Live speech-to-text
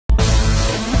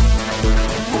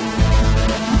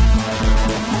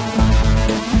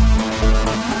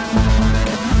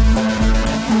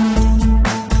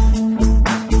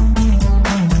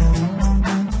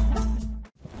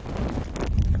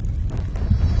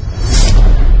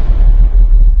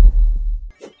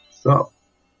up?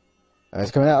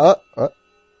 It's coming out. Come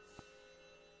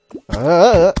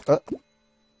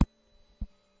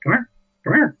Come here.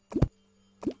 Come here.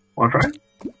 Wanna try?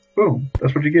 Boom.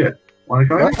 That's what you get. Wanna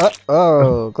try?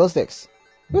 glow sticks.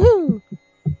 Woohoo!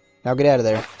 Now get out of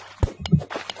there.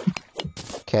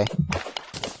 Okay.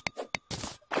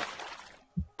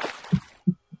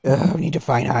 We need to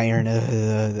find iron.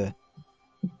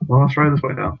 Well, let's try this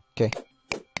way now. Okay.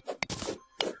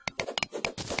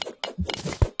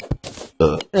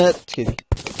 Excuse me.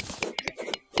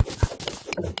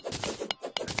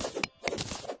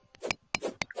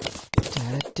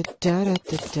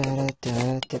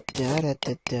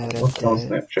 What's on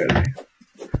Snapchat?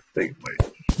 Wait.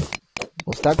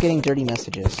 Well, stop getting dirty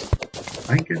messages.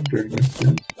 I ain't getting dirty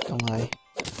messages. Don't lie.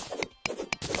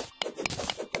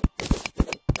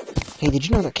 Hey, did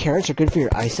you know that carrots are good for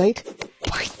your eyesight?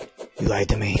 What? You lied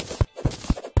to me.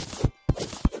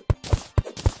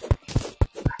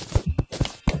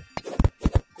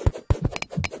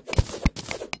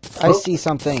 I see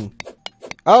something.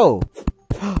 Oh!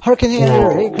 Heart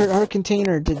container! Hey, heart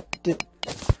container! Did...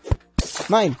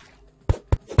 Mine!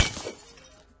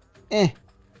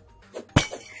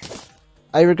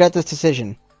 I regret this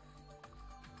decision.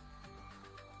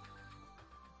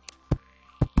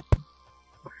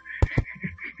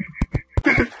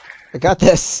 I got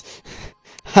this.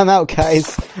 I'm out,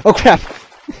 guys. Oh crap!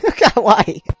 God,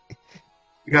 why?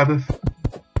 You got this.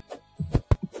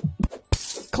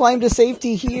 Climb to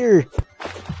safety here.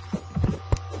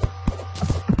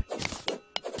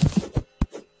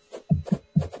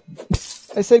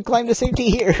 I said climb to safety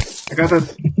here. I got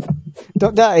this.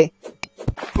 Don't die.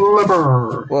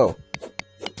 Flipper. Whoa.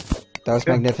 That was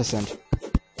magnificent.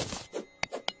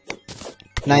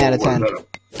 9 out of 10.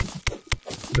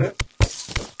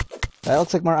 That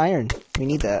looks like more iron. We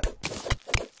need that.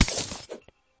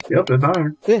 Yep, that's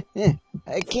iron.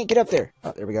 I can't get up there.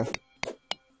 Oh, there we go.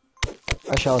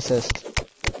 I shall assist.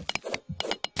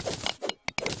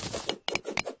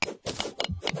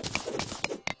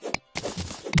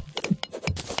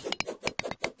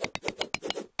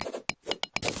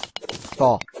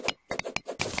 Fall.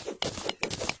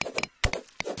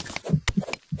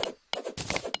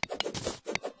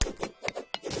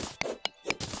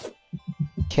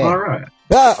 Okay. Alright.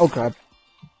 Ah! Oh crap.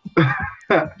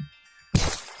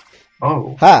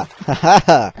 Oh. Ha! Ha ha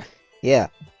ha! Yeah.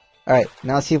 Alright,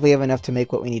 now let's see if we have enough to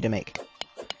make what we need to make.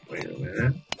 Wait a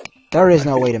minute. There is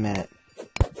no wait a minute.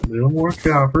 A little more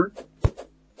copper.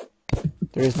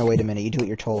 There is no wait a minute. You do what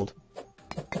you're told.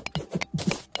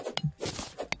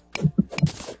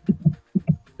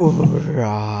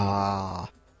 Oorah.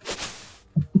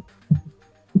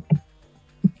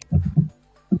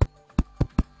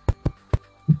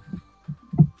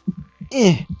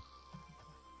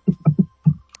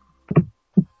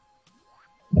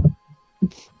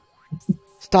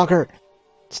 Stalker!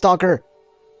 Stalker!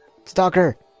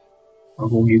 Stalker! I'll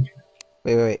go get you.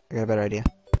 Wait. I got a better idea.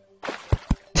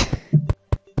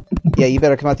 Yeah, you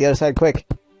better come out the other side quick.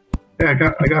 Yeah, I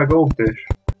got a goldfish.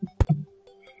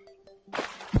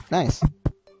 Nice.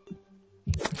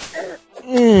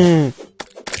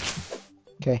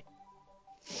 Okay.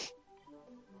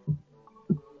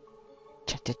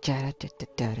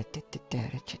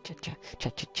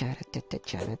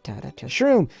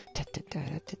 Shroom.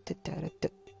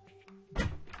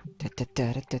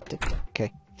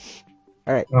 Okay.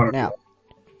 Alright, now.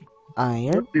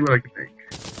 Iron. Let's see what I can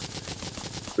make.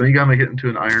 So you gotta make it into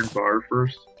an iron bar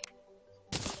first.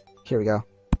 Here we go.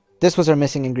 This was our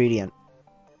missing ingredient.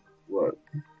 What?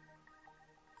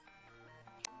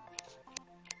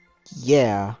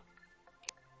 Yeah.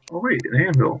 Oh wait, an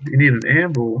anvil. You need an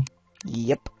anvil.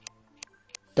 Yep.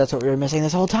 That's what we were missing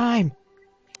this whole time.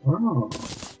 Oh.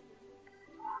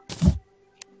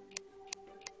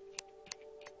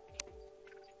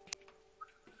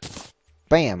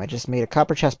 Bam! I just made a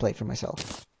copper chest plate for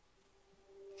myself.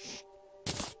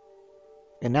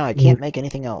 And now I can't make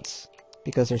anything else.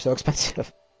 Because they're so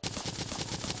expensive.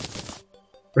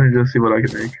 Let me just see what I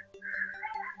can make.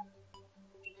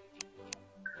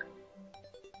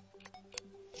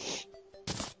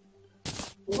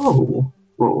 Whoa.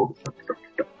 Whoa.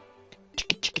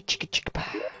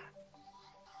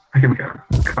 I can make a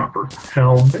copper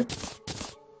helmet.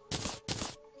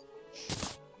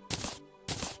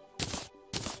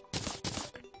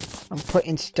 I'm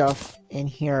putting stuff in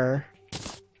here.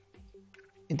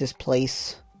 In this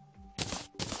place.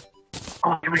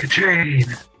 Oh, I can make a chain.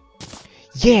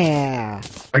 Yeah!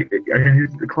 I can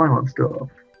use it to climb on stuff.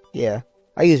 Yeah.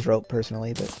 I use rope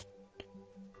personally, but...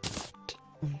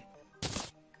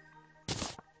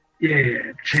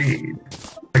 Yeah, chain.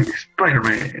 Like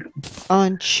Spider-Man.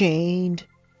 Unchained.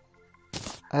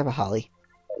 I have a holly.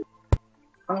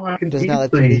 Oh, I can Doesn't eat that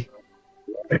look the...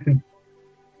 pretty?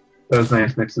 That was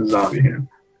nice next to the zombie hand.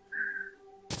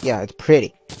 Yeah, it's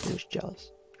pretty. You're just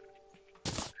jealous.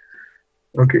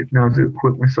 Okay, now to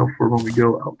equip myself for when we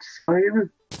go outside.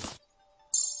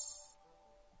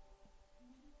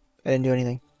 I didn't do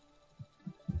anything.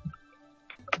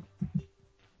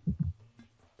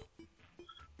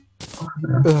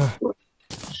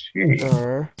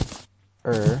 Shame.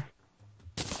 You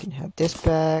can have this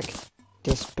back,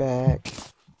 this back,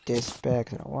 this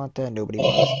back. I don't want that. Nobody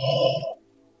wants.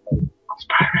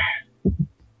 Spider-Man.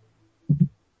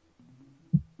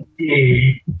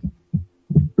 Yeah.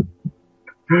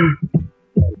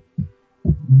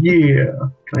 Yeah.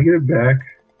 Can I get it back?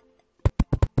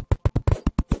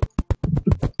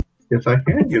 Yes, I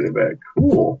can get it back.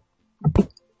 Cool.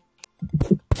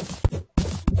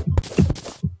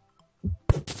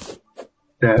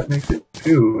 That makes it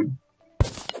food.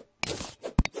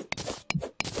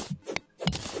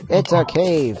 It's a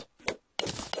cave.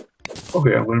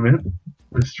 Okay, wait a minute.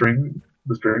 The string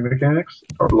mechanics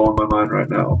are blowing my mind right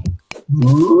now.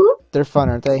 They're fun,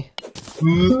 aren't they?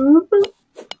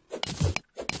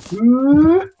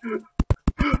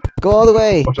 Go all the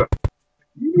way. Watch out.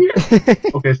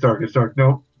 Okay, it's dark.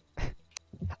 No.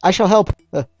 I shall help.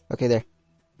 Okay, there.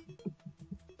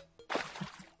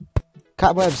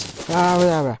 Cobwebs.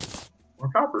 More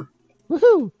copper.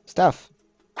 Woohoo! Stuff.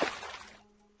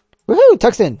 Woohoo!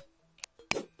 Tungsten.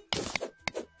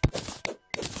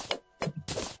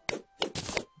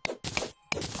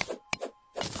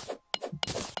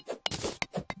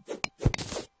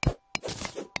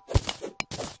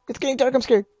 It's getting dark. I'm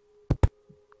scared.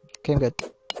 Okay, I'm good.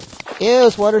 Ew,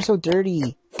 this water's so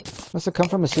dirty. Must have come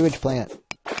from a sewage plant.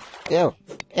 Ew.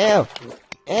 Ew.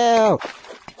 Ew.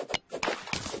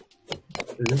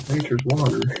 It is nature's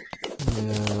water.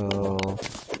 Ew.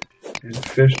 And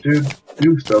fish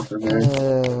do stuff in there.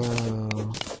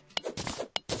 Ew.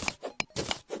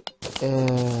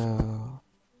 Ew.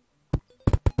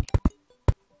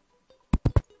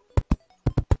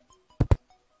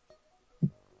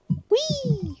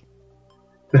 Whee!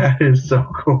 That is so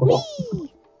cool. Whee!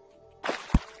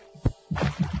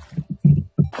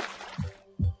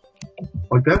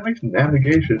 Like, that makes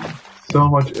navigation so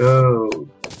much. Oh.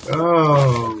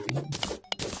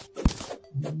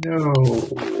 No.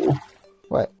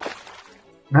 What?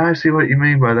 Now I see what you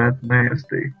mean by that's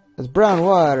nasty. It's brown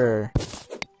water.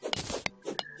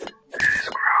 It's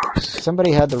gross.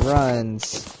 Somebody had the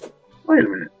runs. Wait a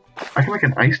minute. I can make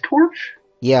an ice torch?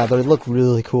 Yeah, but it looked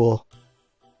really cool.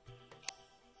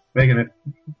 Making it.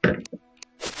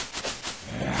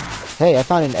 Hey, I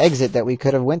found an exit that we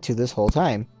could have went to this whole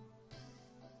time.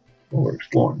 Oh, we're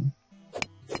exploring.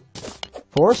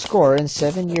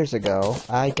 7 years ago,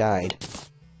 I died.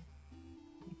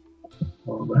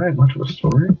 Well, that ain't much of a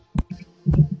story.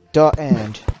 The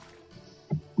end.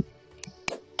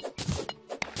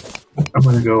 I'm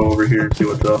gonna go over here and see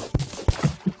what's up.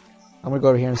 I'm gonna go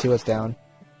over here and see what's down.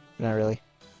 Not really.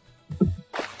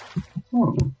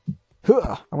 Oh.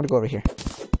 I'm gonna go over here.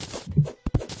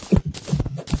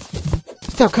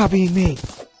 Stop copying me!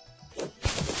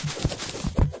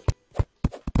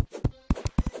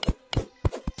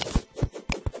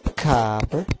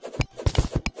 Copper.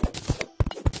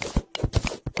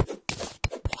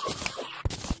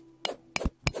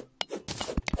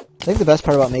 I think the best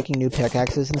part about making new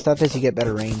pickaxes and stuff is you get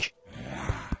better range.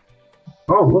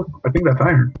 Oh, look. I think that's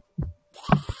iron.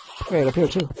 Right, up here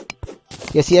too.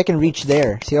 Yeah, see, I can reach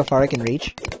there. See how far I can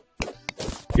reach?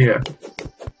 Yeah.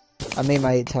 I made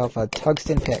myself a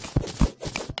tungsten pick.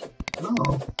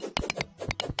 Oh.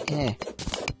 Eh.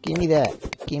 Give me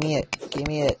that. Give me it. Give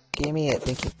me it. Give me it.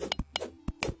 Thank you.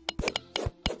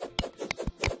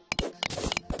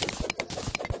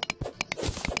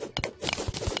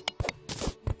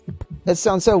 That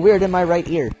sounds so weird in my right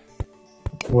ear.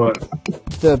 What?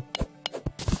 The...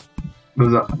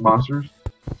 Was that monsters?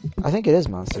 I think it is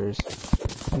monsters.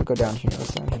 I'm gonna go down here.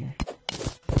 What's down here? I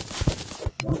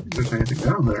don't think there's anything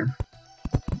down there.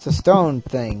 It's a stone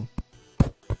thing.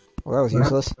 Well, that was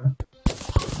useless.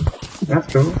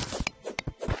 That's cool.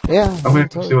 Yeah. I'm gonna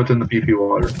see what's in the PP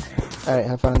water. Alright,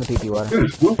 have fun in the PP water. Dude,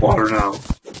 it's blue water now.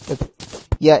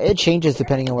 Yeah, it changes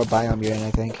depending on what biome you're in,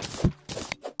 I think.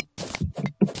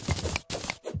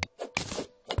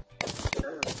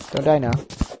 Don't die now.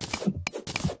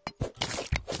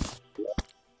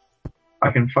 I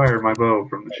can fire my bow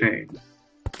from the chain.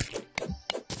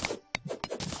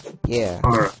 Yeah.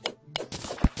 Alright.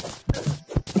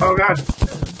 Oh god!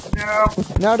 No!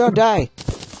 No, don't die!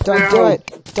 Don't do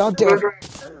it! Don't do it!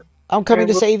 I'm coming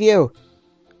to save you!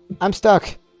 I'm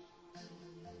stuck!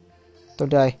 Don't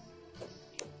die.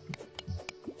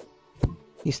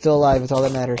 He's still alive, it's all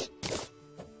that matters.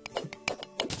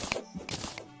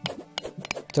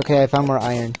 It's okay, I found more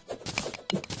iron.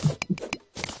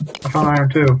 I found iron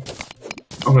too.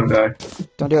 I'm gonna die.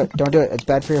 Don't do it, don't do it, it's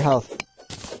bad for your health.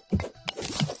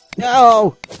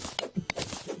 No!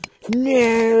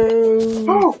 No!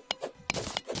 Oh!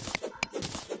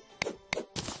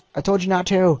 I told you not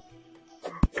to.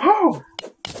 Oh!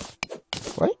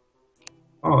 What?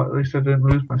 Oh, at least I didn't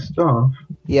lose my stuff.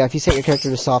 Yeah, if you set your character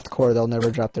to soft core, they'll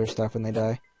never drop their stuff when they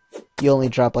die. You only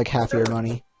drop like half of your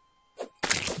money.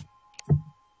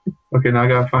 Okay, now I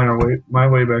gotta find my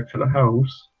way back to the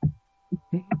house.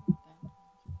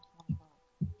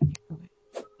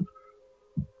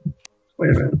 Wait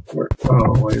a minute.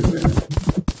 Oh, wait a minute.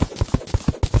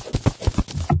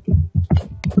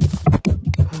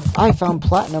 I found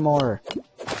platinum ore.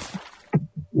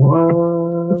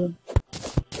 What?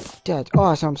 That's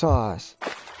awesome sauce.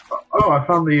 Oh, I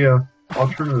found the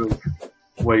alternative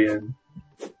way in.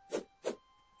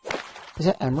 Is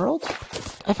that emerald?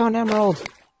 I found emerald.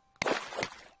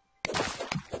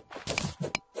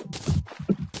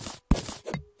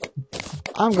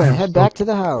 I'm gonna head back to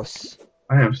the house.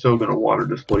 I am still gonna water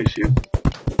displace you.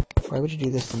 Why would you do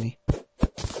this to me?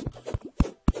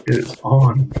 It is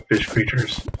on, fish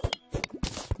creatures.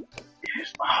 It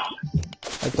is on.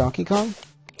 Like Donkey Kong?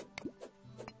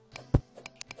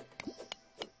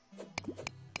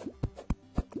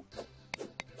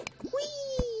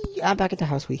 Whee! I'm back at the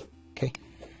house, wee. Okay.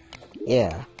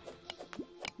 Yeah.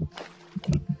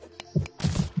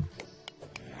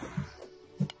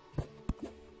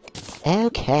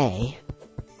 Okay.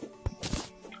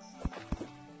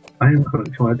 I am going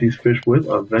to come at these fish with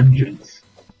a vengeance.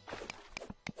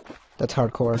 That's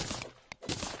hardcore.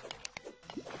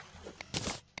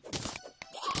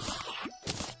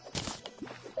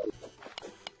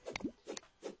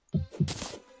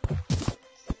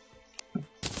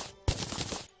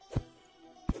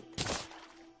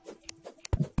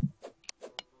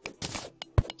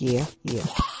 Yeah, yeah.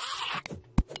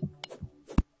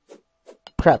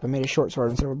 Crap, I made a short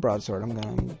sword instead of a broadsword. I'm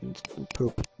gonna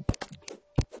poop.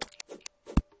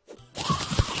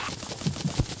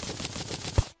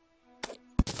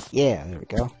 Yeah, there we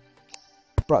go.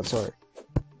 Broadsword.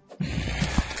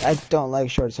 I don't like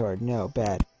short sword. No,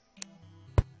 bad.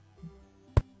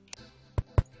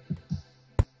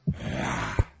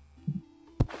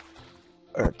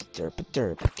 Donkey,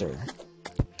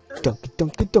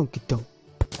 donkey, donkey, dunk.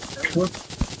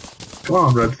 Come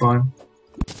on, red slime.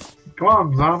 Come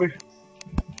on, zombie.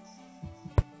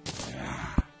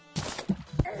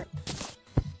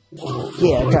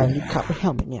 Yeah, I got a new copper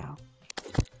helmet now.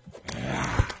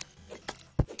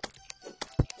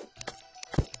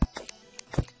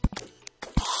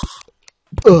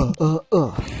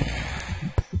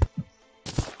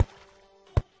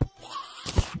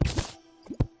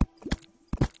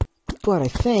 But I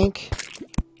think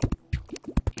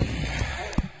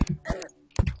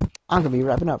I'm gonna be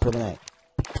wrapping up for the night.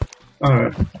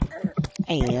 Alright.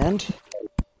 And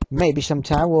maybe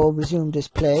sometime we'll resume this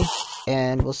play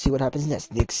and we'll see what happens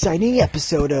next. The exciting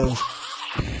episode of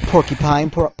Porcupine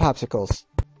Popsicles.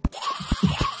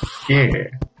 Yeah.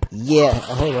 Yeah.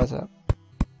 Oh, hey, what's up?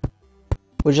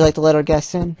 Would you like to let our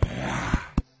guests in?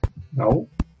 No.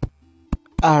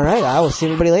 Alright, I will see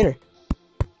everybody later.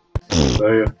 See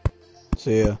ya.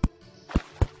 See ya.